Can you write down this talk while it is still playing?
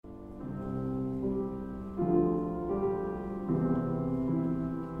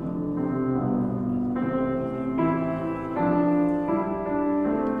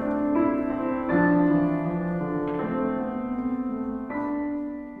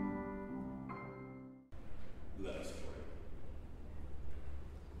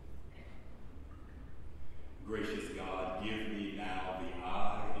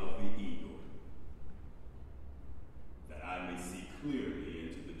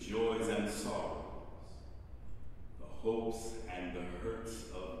and sorrows, the hopes and the hurts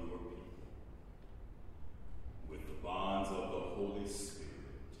of your people. With the bonds of the Holy Spirit,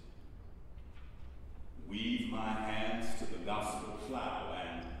 weave my hands to the gospel plow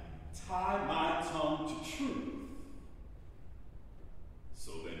and tie my tongue to truth,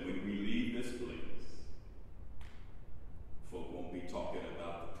 so that when we leave this place, folk won't be talking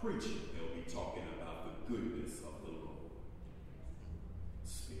about the preacher, they'll be talking about the goodness of the Lord.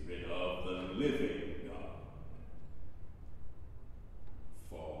 Spirit of the living God,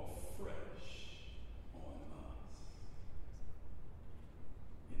 fall fresh on us.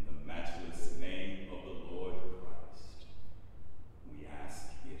 In the matchless name of the Lord Christ, we ask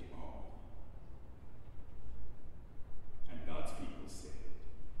it all. And God's people said,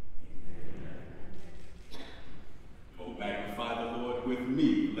 Amen. Oh, magnify the Lord with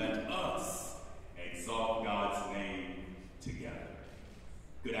me. Let us exalt God's name together.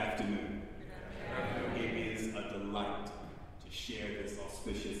 Good afternoon. It is a delight to share this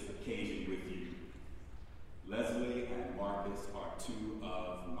auspicious occasion with you. Leslie and Marcus are two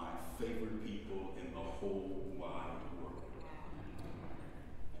of my favorite people in the whole wide world.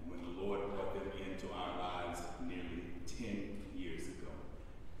 And when the Lord brought them into our lives nearly 10 years ago,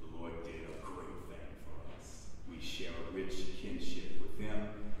 the Lord did a great thing for us. We share a rich kinship with them,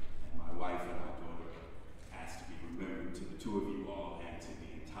 and my wife and our daughter asked to be remembered to the two of you all and to the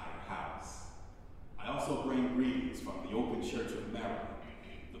entire house. I also bring greetings from the Open Church of Maryland,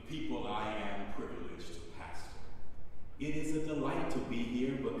 the people I am privileged to pastor. It is a delight to be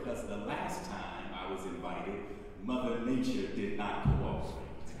here because the last time I was invited, Mother Nature did not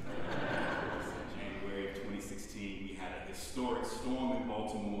cooperate. In January of 2016, we had a historic storm in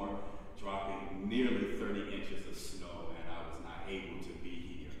Baltimore, dropping nearly 30 inches of snow, and I was not able to be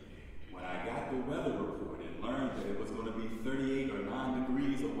here. When I got the weather report and learned that it was going to be 38 or 9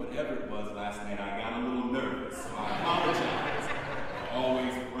 degrees or whatever it was last night, I got a little nervous. So I apologize for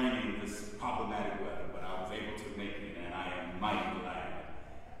always bringing this problematic weather, but I was able to make it, and I am mighty glad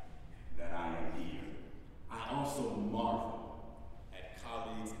that I am here. I also marvel at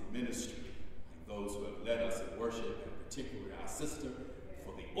colleagues in ministry and those who have led us in worship, and particularly our sister,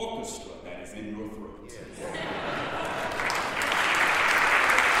 for the orchestra that is in your throat.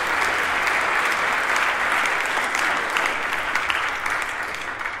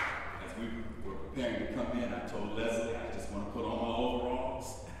 As we were preparing to come in, I told Leslie I just want to put on my overalls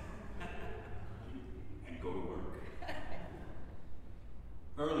and go to work.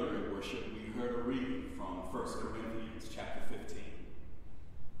 Earlier in worship, we heard a reading from 1 Corinthians chapter 15.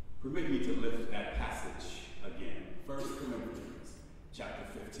 Permit me to lift that passage again. 1 Corinthians chapter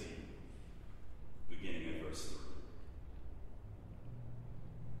 15, beginning at verse 3.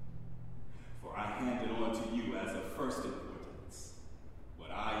 For I handed on to you as of first importance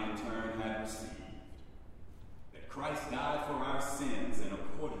what I in turn had received, that Christ died for our sins in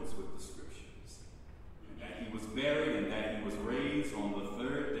accordance with the Scriptures, and that he was buried, and that he was raised on the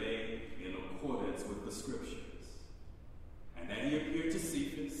third day in accordance with the Scriptures, and that he appeared to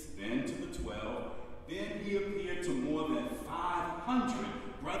Cephas, then to the 12, then he appeared to more than 500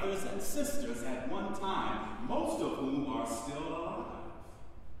 brothers and sisters at one time, most of whom are still alive,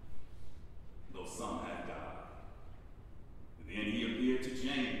 though some have died. Then he appeared to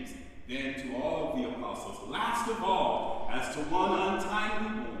James, then to all of the apostles. Last of all, as to one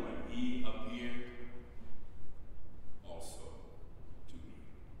untimely born, he appeared also to me.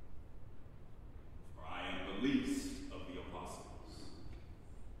 For I am the least of the apostles,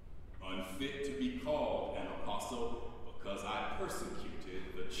 unfit to be called an apostle, because I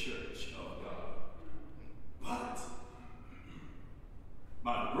persecuted the church of God. But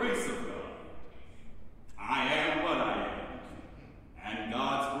by the grace of God, I am what I am, and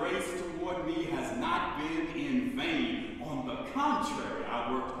God's grace toward me has not been in vain. On the contrary,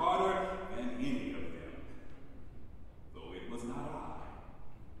 I worked harder than any of them, though it was not I,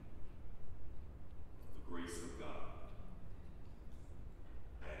 but the grace of God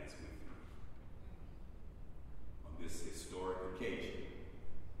that is with me. On this historic occasion,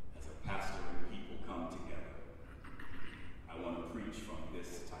 as a pastor and people come together, I want to preach from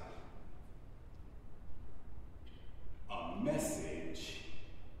this title: A Message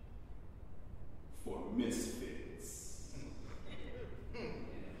for Misfits.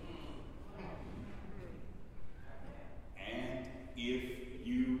 And if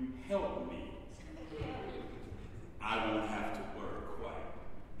you help me, I won't have to work quite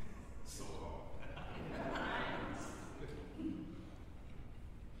so hard.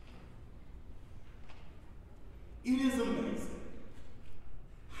 It is amazing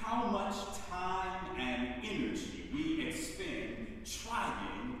how much time and energy we expend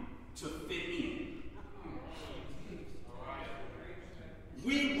trying to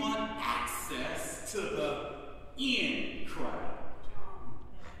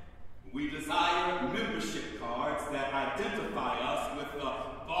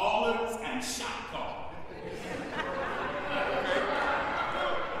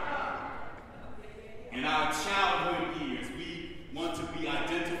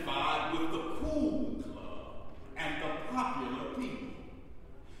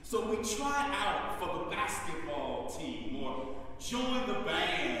So we try out for the basketball team or join the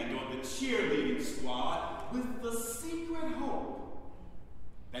band or the cheerleading squad with the secret hope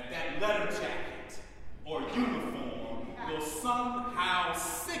that that letter jacket or uniform will somehow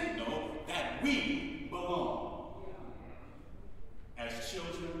signal that we belong. As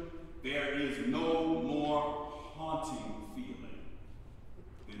children, there is no more haunting feeling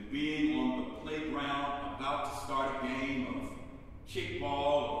than being on the playground about to start a game of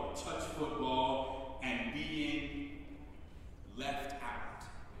kickball or touch football and being left out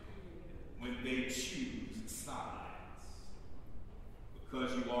when they choose sides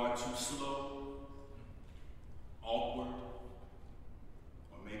because you are too slow, awkward,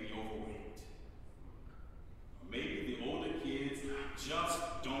 or maybe overweight. Or maybe the older kids just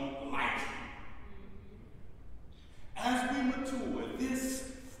don't like you. As we mature,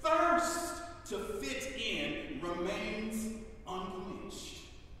 this thirst to fit in remains unquenched.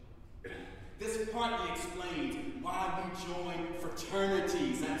 This partly explains why we join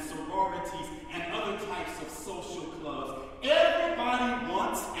fraternities and sororities and other types of social clubs. Everybody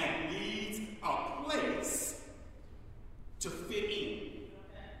wants and needs a place to fit in.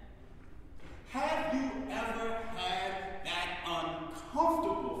 Have you ever had that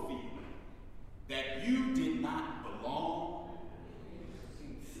uncomfortable feeling that you did not belong?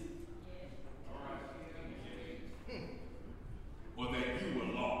 Or that you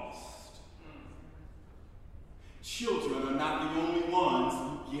were lost? Children are not the only ones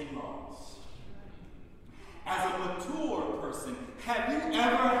who get lost. As a mature person, have you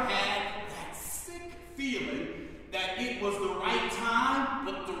ever had that sick feeling that it was the right time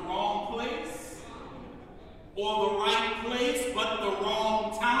but the wrong place? Or the right place but the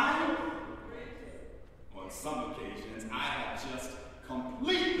wrong time? On some occasions, I have just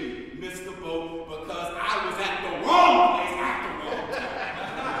completely missed the boat because I was at the wrong place at the wrong time.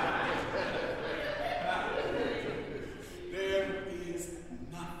 There is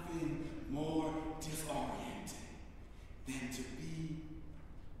nothing more disorienting than to be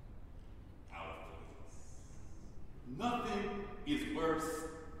out of place. Nothing is worse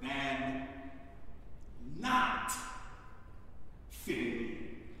than not fitting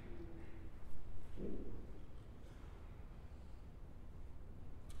in.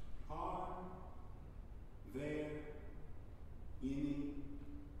 Are there any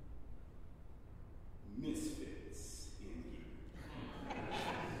misfits in here?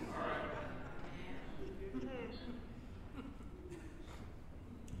 All right.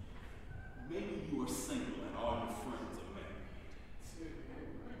 Maybe you are single and all your friends are married.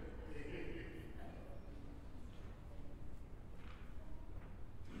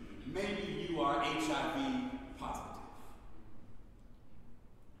 Maybe you are HIV positive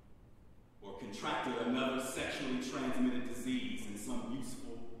or contracted another sexually transmitted disease in some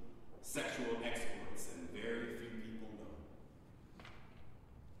useful sexual exploits and very few people know.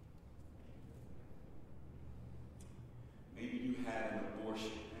 Maybe you had an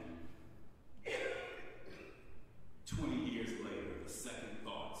abortion and 20 years later the second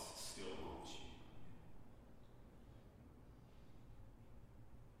thoughts still haunt you.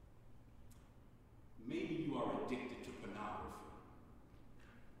 Maybe you are addicted to pornography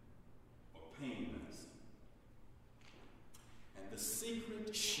or pain medicine. And the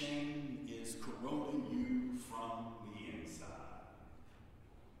secret shame is corroding you from the inside.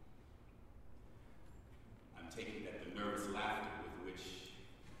 I'm taking that the nervous laughter with which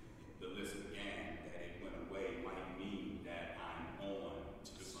the list began, that it went away, might mean that I'm on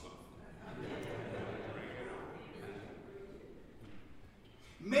to something.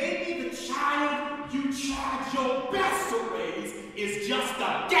 Maybe the child you tried your best to raise is just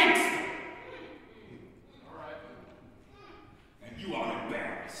a gangster. And you are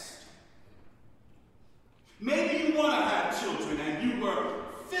embarrassed. Maybe you want to have children and you were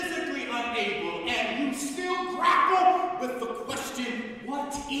physically unable and you still grapple with the question,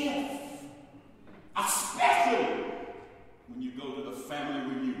 what if? Especially when you go to the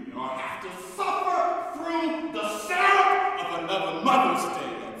family reunion or have to suffer through the setup of another Mother's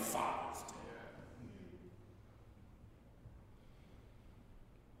Day and Father's Day.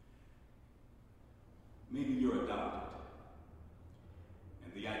 Maybe you're adopted,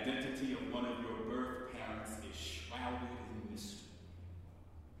 and the identity of one of your birth parents is shrouded in mystery.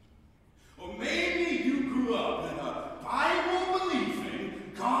 Or maybe you grew up in a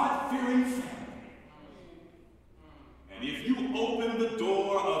Bible-believing, God-fearing family. And if you open the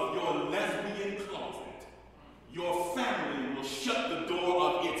door of your lesbian closet, your family will shut the door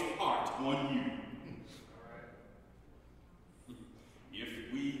of its heart on you.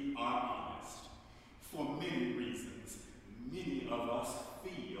 If we are honest, for many reasons, many of us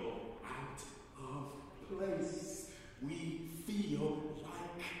feel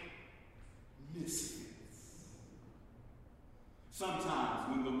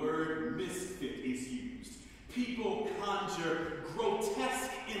people conjure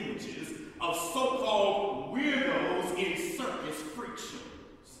grotesque images of so-called weirdos in circus freak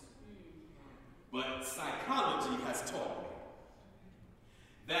shows. But psychology has taught me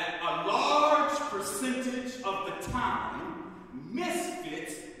that a large percentage of the time,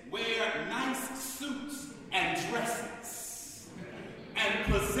 misfits wear nice suits and dresses and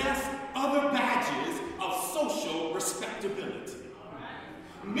possess other badges of social respectability.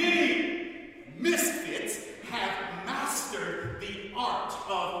 Many misfits have mastered the art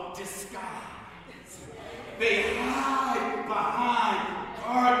of disguise. They hide behind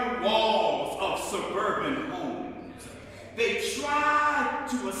garden walls of suburban homes. They try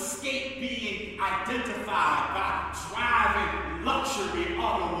to escape being identified by driving luxury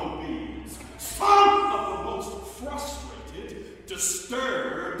automobiles. Some of the most frustrated,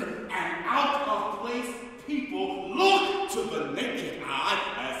 disturbed, and out-of-place people look to the naked eye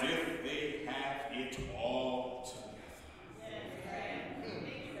as if they have it all together.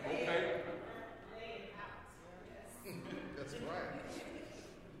 Okay. That's right.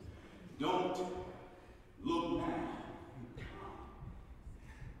 Don't look now,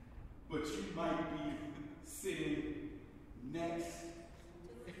 but you might be sitting next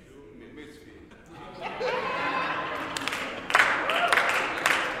to Misfits.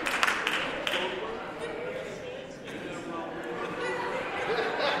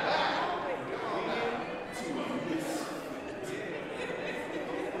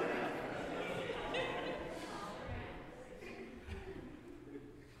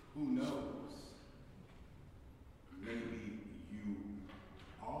 Who knows? Maybe you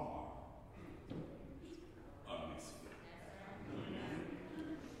are a misfit.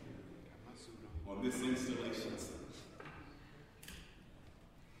 On this installation,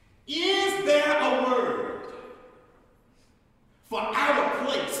 is there a word for our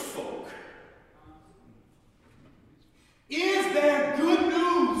place folk? Is there good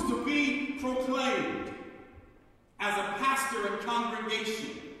news to be proclaimed as a pastor and congregation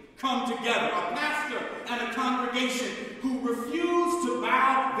come together? A pastor and a congregation who refuse to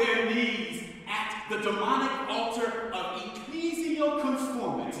bow their knees at the demonic altar of ecclesial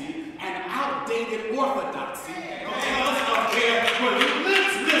conformity and outdated orthodoxy because of their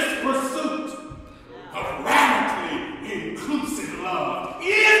relentless pursuit of radically inclusive love.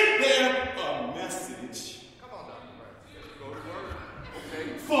 Is there a message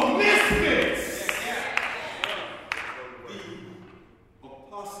for misfits? The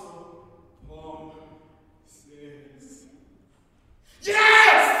Apostle Paul says,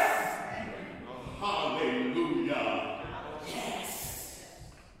 yes! Hallelujah! Yes!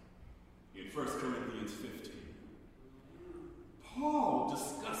 In 1 Corinthians 15, Paul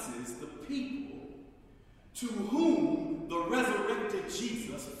discusses the people to whom the resurrected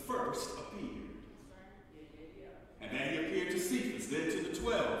Jesus first appeared. And then he appeared to Cephas, then to the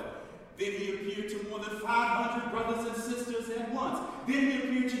 12. Then he appeared to more than 500 brothers and sisters at once. Then he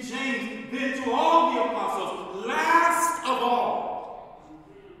appeared to James, then to all the apostles. Last of all,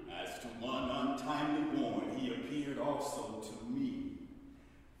 as to one untimely born, he appeared also to me.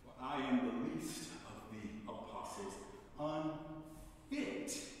 For I am the least of the apostles, unfit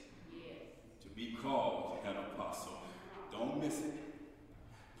to be called an apostle. Don't miss it.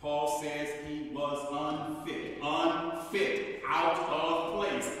 Paul says he was unfit, out of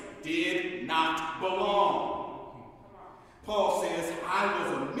place, did not belong. Paul says, I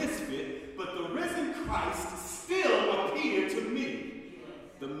was a misfit, but the risen Christ still appeared to me.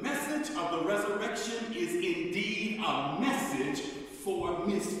 The message of the resurrection is indeed a message for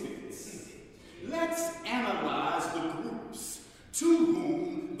misfits. Let's analyze the groups to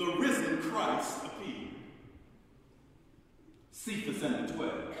whom the risen Christ appeared. Cephas and the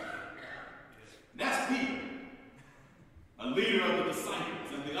 12. That's Peter, a leader of the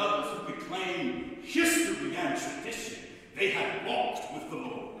disciples, and the others who could claim history and tradition. They had walked with the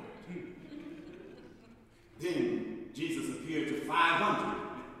Lord. Then Jesus appeared to 500.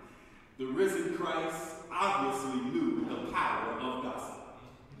 The risen Christ obviously knew the power of gossip.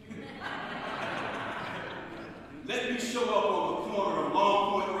 Let me show up on the corner of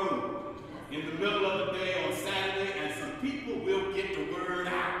Long Point Road in the middle of the day on Saturday, and some people will get the word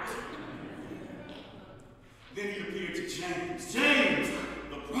out. Then he appeared to James. James,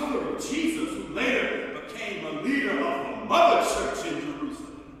 the brother of Jesus, who later became a leader of the mother church in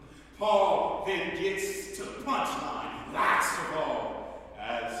Jerusalem. Paul then gets to the punchline, last of all,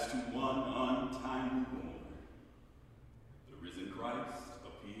 as to one untimely born. The risen Christ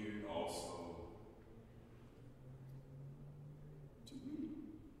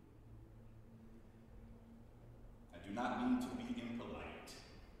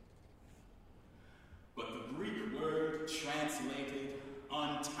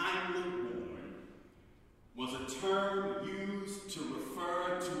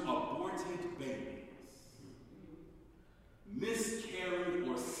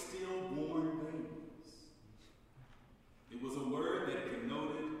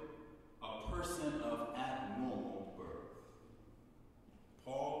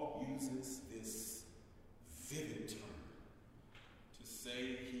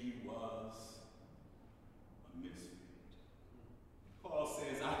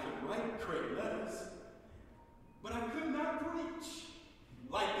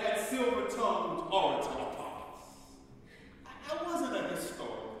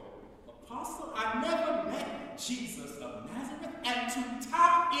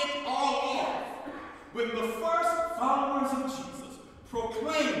when the first followers of Jesus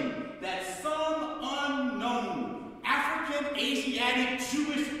proclaimed that some unknown African, Asiatic,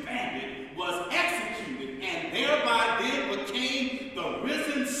 Jewish bandit was executed and thereby then became the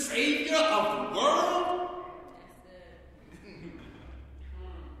risen Savior of the world,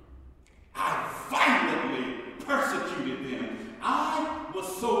 I violently persecuted them. I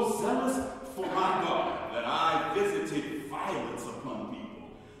was so zealous for my God that I visited violence upon people,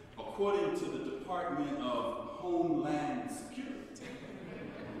 according to the Department of Homeland Security.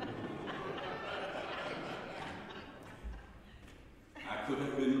 I could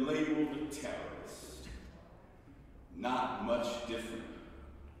have been labeled a terrorist, not much different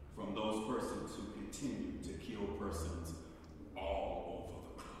from those persons who continue to kill persons all over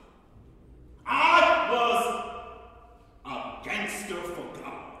the globe. I was a gangster for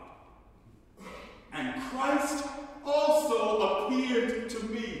God, and Christ also appeared to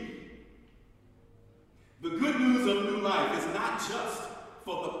me. The good news of new life is not just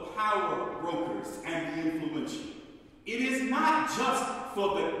for the power brokers and the influential. It is not just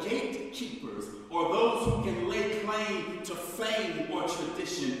for the gatekeepers or those who can lay claim to fame or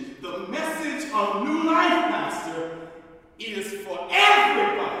tradition. The message of new life, Pastor, is for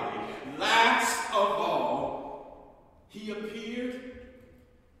everybody. Last of all, he appeared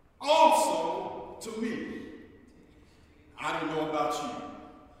also to me. I don't know about you,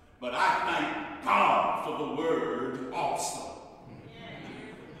 but I thank God for the word also.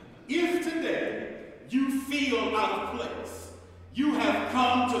 If today you feel out of place, you have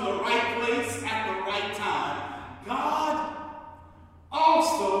come to the right place at the right time, God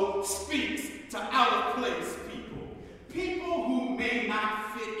also speaks to out of place people. People who may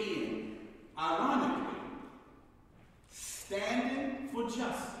not fit in. Ironically, standing for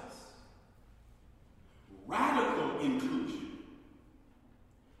justice, radical inclusion,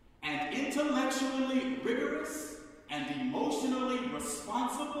 and intellectually rigorous and emotionally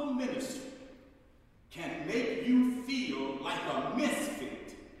responsible ministry can make you feel like a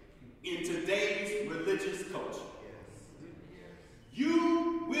misfit in today's religious culture.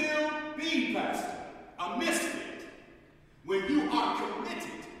 You will be, Pastor, a misfit when you are committed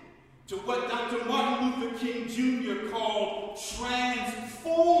to what Dr. Martin Luther King Jr. called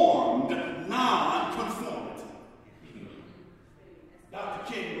transformed non-conformity.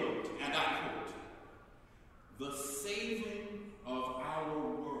 Dr. King wrote, and I quote, "The saving of our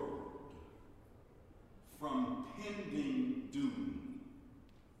world from pending doom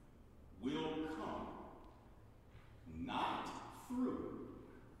will come not through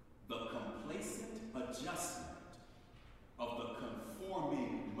the complacent adjustment of the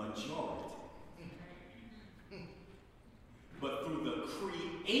conforming majority, but through the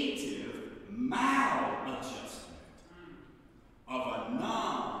creative maladjustment of a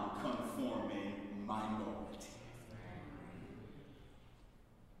non-conforming minority."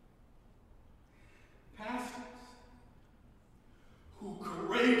 Pastors who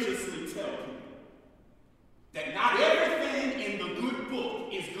courageously tell people that not everything in the good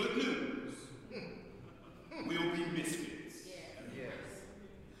book is good news will be misfits. Yes.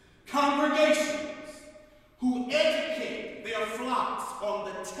 Congregations who educate their flocks on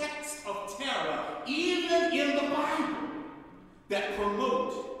the text of terror, even in the Bible, that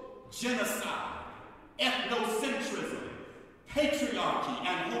promote genocide, ethnocentrism, patriarchy,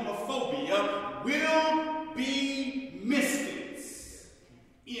 and homophobia will be misfits.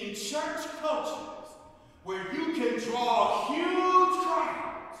 In church cultures where you can draw huge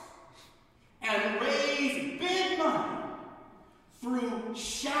crowds and raise big money through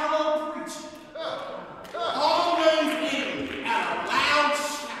shallow preaching, always aimed at a loud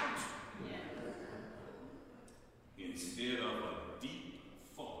shout, instead of a deep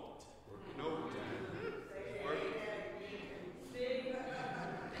thought.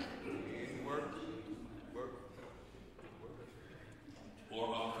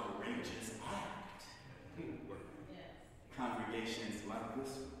 Or a courageous act. Congregations like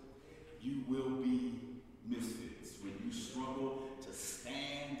this one, you will be misfits when you struggle to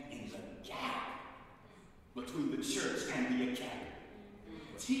stand in the gap between the church and the academy,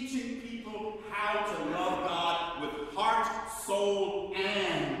 teaching people how to love God with heart, soul,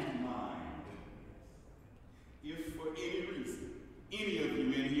 and mind. If for any reason any of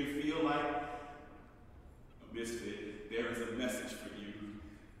you in here feel like a misfit, there is a message for you.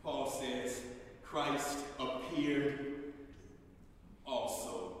 Paul says, Christ appeared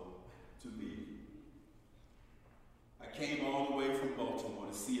also to me. I came all the way from Baltimore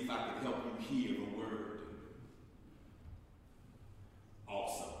to see if I could help you hear the word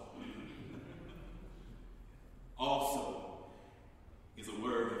also. Also is a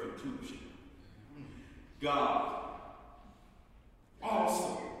word of inclusion. God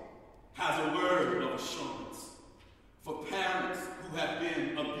also has a word of assurance for parents who have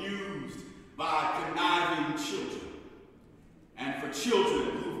been abused by conniving children, and for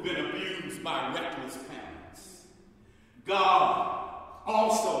children who've been abused by reckless parents. God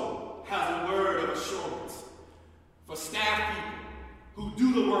also has a word of assurance for staff people who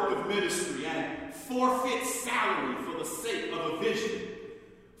do the work of ministry and forfeit salary for the sake of a vision,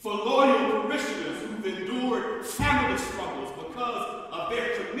 for loyal parishioners who've endured family struggles because of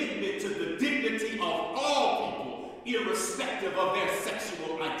their commitment to the dignity of all people, irrespective of their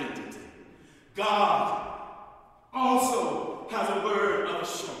sexual identity. God also has a word of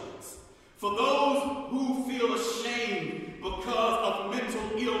assurance for those who feel ashamed because of mental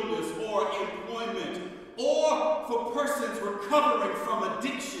illness or employment, or for persons recovering from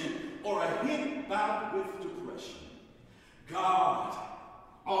addiction or a hit bout with depression. God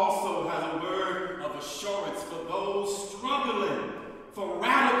also has a word of assurance for those struggling for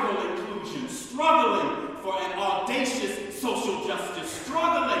radical inclusion, struggling for an audacious social justice,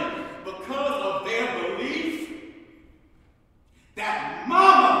 struggling because of their belief that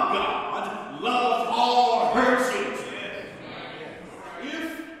Mama God loves all her children.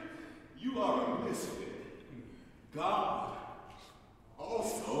 If you are a misfit, God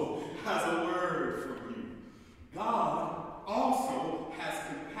also has a word for you. God also has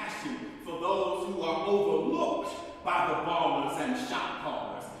compassion for those who are overlooked by the ballers and shot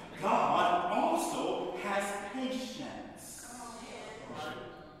callers. God also has patience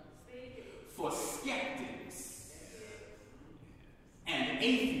for skeptics and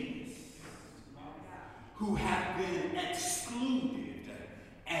atheists who have been excluded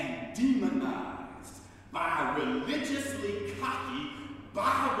and demonized by religiously cocky,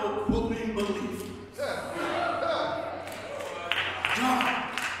 Bible-quoting believers. God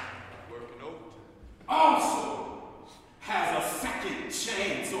also has a second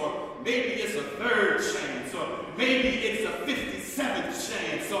chance, or maybe it's a third chance, or maybe it's a 57th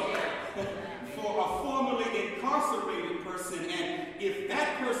chance, or for a formerly incarcerated person. And if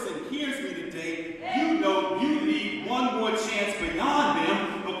that person hears me today, you know you need one more chance beyond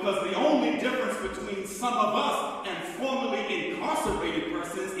them, because the only difference between some of us and formerly incarcerated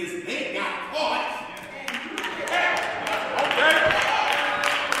persons is they got caught. Okay.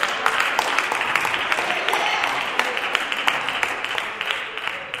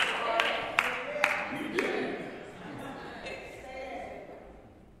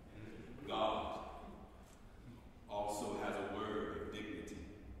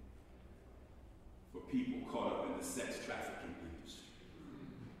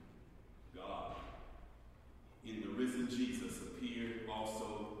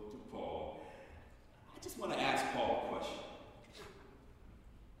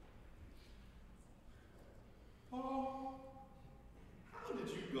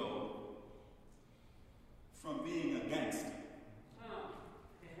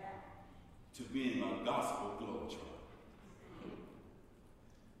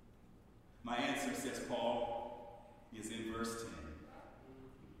 My answer, says Paul, is in verse 10.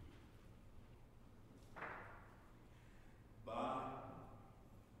 By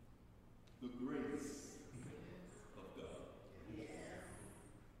the grace of God,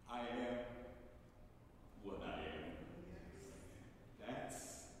 I am what I am. That's,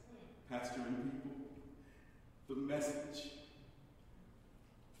 pastoring people, the message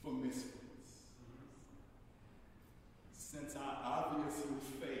for Misfits. Since I obviously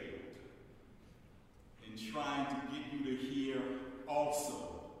failed in trying to get you to hear also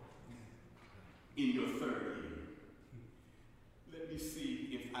in your third year, let me see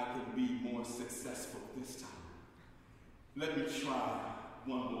if I can be more successful this time. Let me try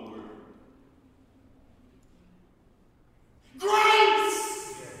one more word.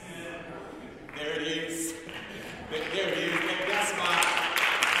 Grace! There it is. There it is. That's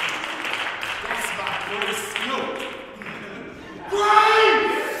my first note.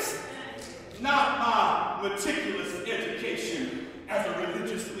 Grace! Not my meticulous education as a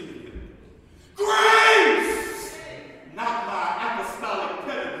religious leader. Grace! Not my apostolic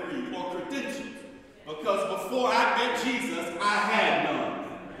pedigree or credentials, because before I met Jesus, I had none.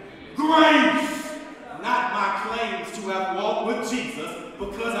 Grace! Not my claims to have walked with Jesus,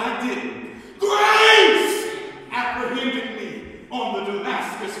 because I didn't. Grace! Apprehended me on the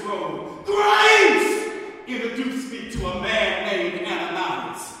Damascus road. Grace! Introduced me to a man named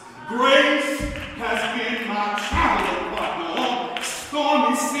Ananias. Grace has been my traveling partner on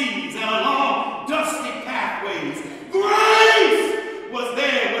stormy seas and along dusty pathways. Grace was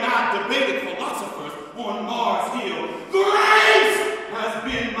there when I debated philosophers on Mars Hill. Grace has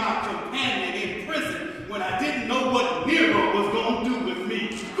been my companion in prison when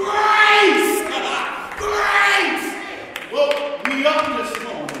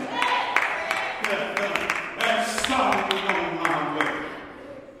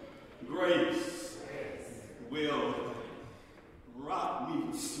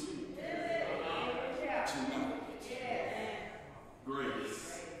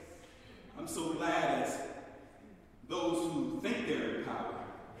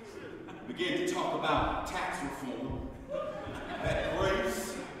about tax reform, that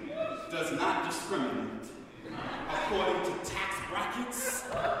grace does not discriminate according to tax brackets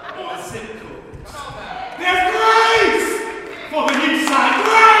or zip codes. There's grace for the east side,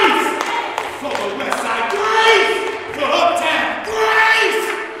 grace for the west side, grace for uptown, grace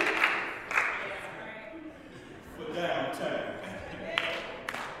for downtown.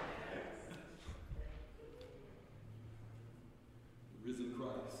 The risen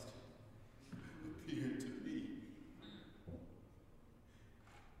Christ appeared to me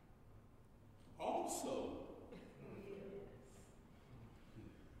also.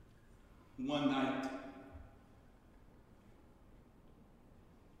 One night,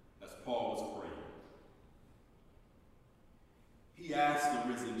 as Paul was praying, he asked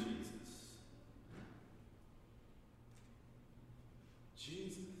the risen Jesus,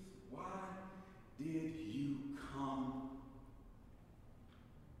 Jesus, why did you come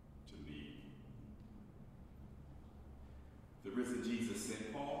to me? The risen Jesus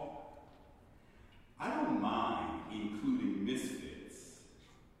said, Paul, I don't mind including misfits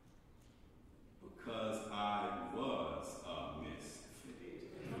because I was a misfit.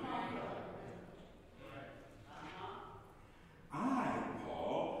 I,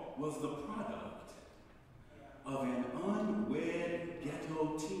 Paul, was the product of an unwed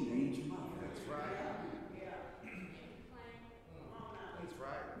ghetto teenage mother. That's right. That's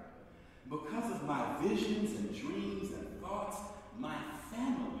right. Because of my visions and dreams and thoughts, my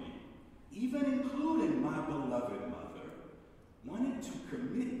family, even including my beloved mother, wanted to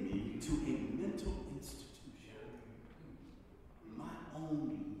commit me to a mental institution. My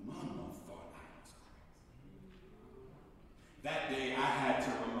own mama thought I was crazy. That day I had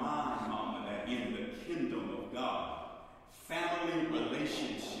to remind mama that in the kingdom of God, family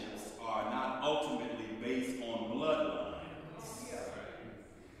relationships are not ultimately based on bloodlines,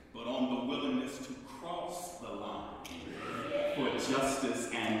 but on the willingness to cross the line for justice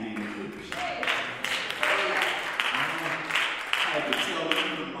and inclusion. I had to tell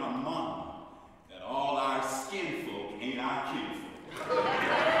even my mama that all our skin folk ain't our kinfolk.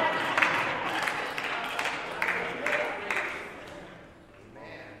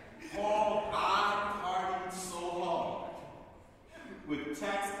 Paul, I partied so hard with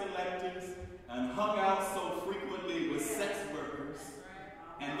tax collectors and hung out so frequently with sex workers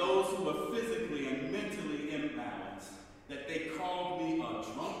and those who were physically and mentally imbalanced that they called me a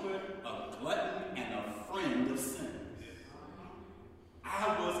drunkard, a glutton, and a friend of sinners.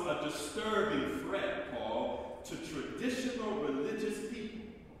 I was a disturbing threat, Paul, to traditional religious people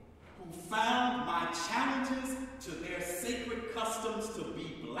who found my challenges to their sacred customs to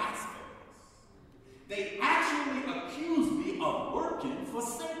be blasphemous. They actually accused me of working for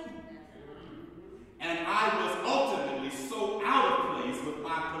Satan. And I was ultimately so out of place with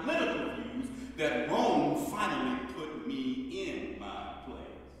my political views that Rome finally put me in my place.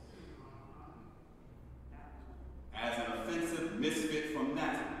 As an offensive misfit from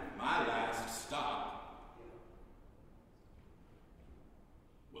Nazareth, my last stop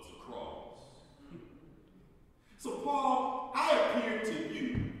was a cross. So, Paul, I appear to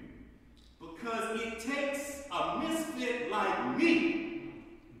you because it takes a misfit like me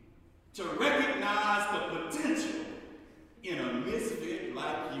to recognize the potential in a misfit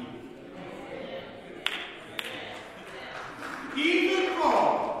like you. Even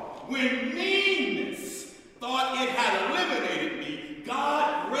Paul, when meanness thought it had eliminated me,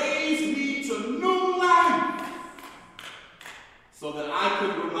 God raised me to new life so that I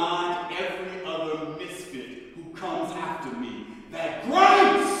could remind every other misfit who comes after me that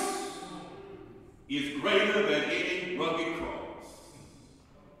grace is greater than any rugged cross.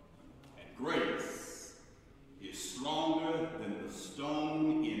 And grace is stronger than the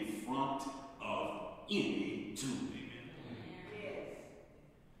stone in front of any tomb.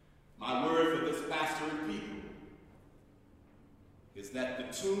 My word for this pastor and people is that the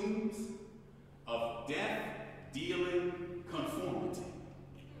tombs